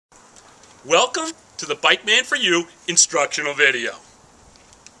Welcome to the Bike Man for You instructional video.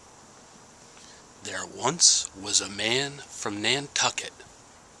 There once was a man from Nantucket.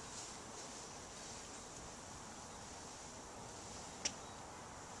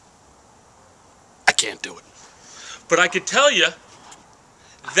 I can't do it. But I could tell you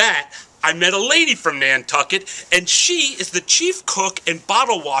that I met a lady from Nantucket, and she is the chief cook and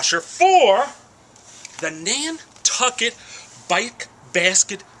bottle washer for the Nantucket Bike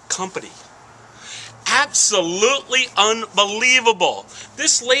Basket Company. Absolutely unbelievable.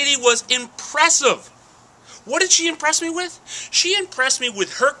 This lady was impressive. What did she impress me with? She impressed me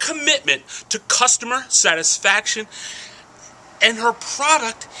with her commitment to customer satisfaction, and her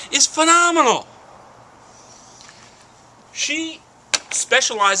product is phenomenal. She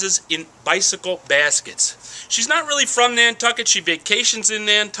specializes in bicycle baskets. She's not really from Nantucket. She vacations in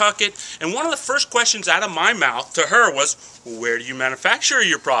Nantucket. And one of the first questions out of my mouth to her was, where do you manufacture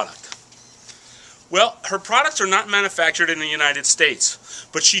your product? Well, her products are not manufactured in the United States,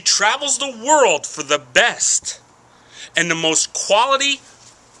 but she travels the world for the best and the most quality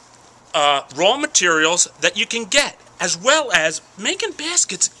raw materials that you can get, as well as making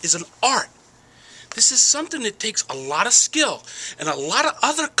baskets is an art. This is something that takes a lot of skill, and a lot of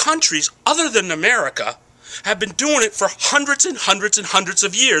other countries other than America have been doing it for hundreds and hundreds and hundreds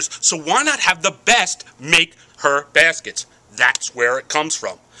of years, so why not have the best make her baskets? That's where it comes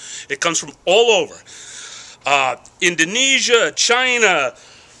from. It comes from all over. Indonesia, China.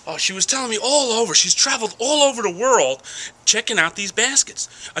 Oh, she was telling me all over. She's traveled all over the world checking out these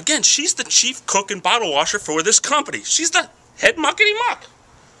baskets. Again, she's the chief cook and bottle washer for this company. She's the head muckety muck.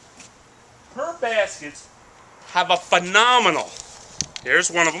 Her baskets have a phenomenal, here's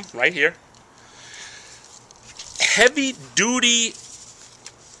one of them right here, heavy duty,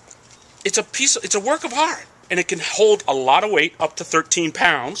 it's a work of art, and it can hold a lot of weight, up to 13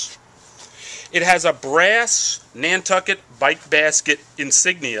 pounds. It has a brass Nantucket bike basket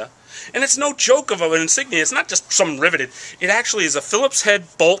insignia, and it's no joke of an insignia. It's not just some riveted. It actually is a Phillips head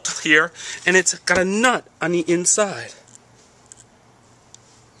bolt here, and it's got a nut on the inside.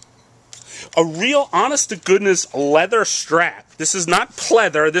 A real honest-to-goodness leather strap. This is not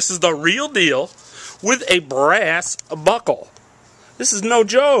pleather. This is the real deal, with a brass buckle. This is no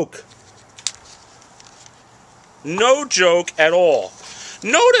joke. No joke at all.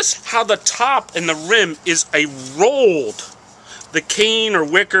 Notice how the top and the rim is a rolled. The cane or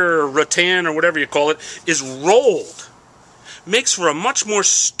wicker or rattan or whatever you call it is rolled. Makes for a much more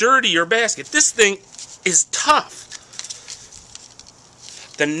sturdier basket. This thing is tough.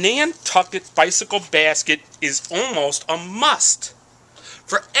 The Nantucket bicycle basket is almost a must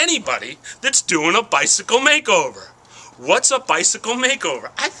for anybody that's doing a bicycle makeover. What's a bicycle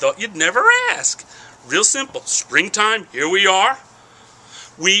makeover? I thought you'd never ask. Real simple. Springtime, here we are.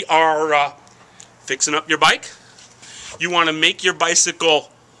 We are fixing up your bike. You want to make your bicycle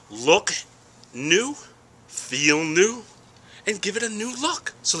look new, feel new, and give it a new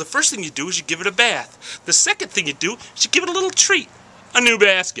look. So the first thing you do is you give it a bath. The second thing you do is you give it a little treat. A new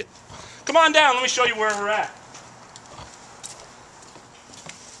basket. Come on down, let me show you where we're at.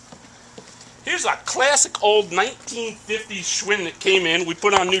 Here's a classic old 1950s Schwinn that came in. We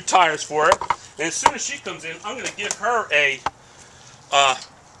put on new tires for it. And as soon as she comes in, I'm going to give her a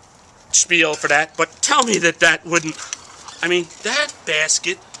spiel for that. But tell me that wouldn't... I mean, that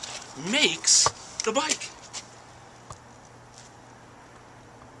basket makes the bike.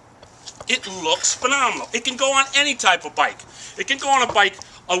 It looks phenomenal. It can go on any type of bike. It can go on a bike,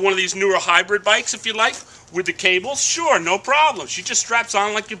 on one of these newer hybrid bikes if you like, with the cables. Sure, no problem. She just straps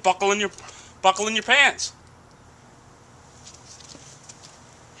on like you buckle in your pants.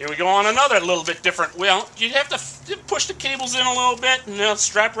 Here we go on another little bit different. Well, you have to push the cables in a little bit and they'll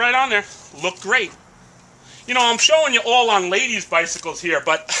strap right on there. Look great. You know, I'm showing you all on ladies' bicycles here,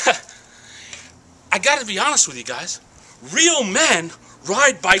 but I got to be honest with you guys. Real men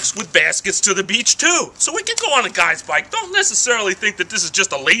ride bikes with baskets to the beach too. So we can go on a guy's bike. Don't necessarily think that this is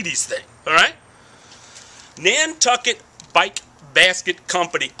just a ladies thing, alright? Nantucket Bike Basket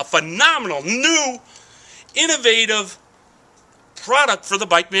Company, a phenomenal, new, innovative product for the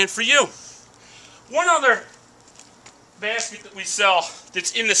Bike Man for You. One other basket that we sell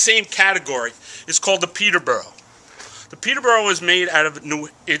that's in the same category is called the Peterborough. The Peterborough is made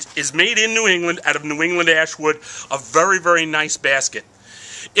in New England, out of New England ashwood. A very, very nice basket.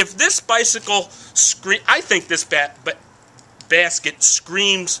 If this bicycle I think this basket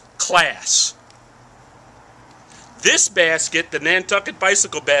screams class. This basket, the Nantucket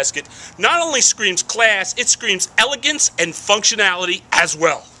bicycle basket, not only screams class, it screams elegance and functionality as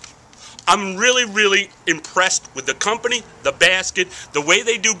well. I'm really, really impressed with the company, the basket, the way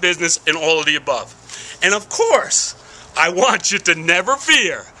they do business, and all of the above. And of course, I want you to never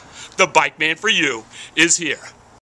fear. The bike man for you is here.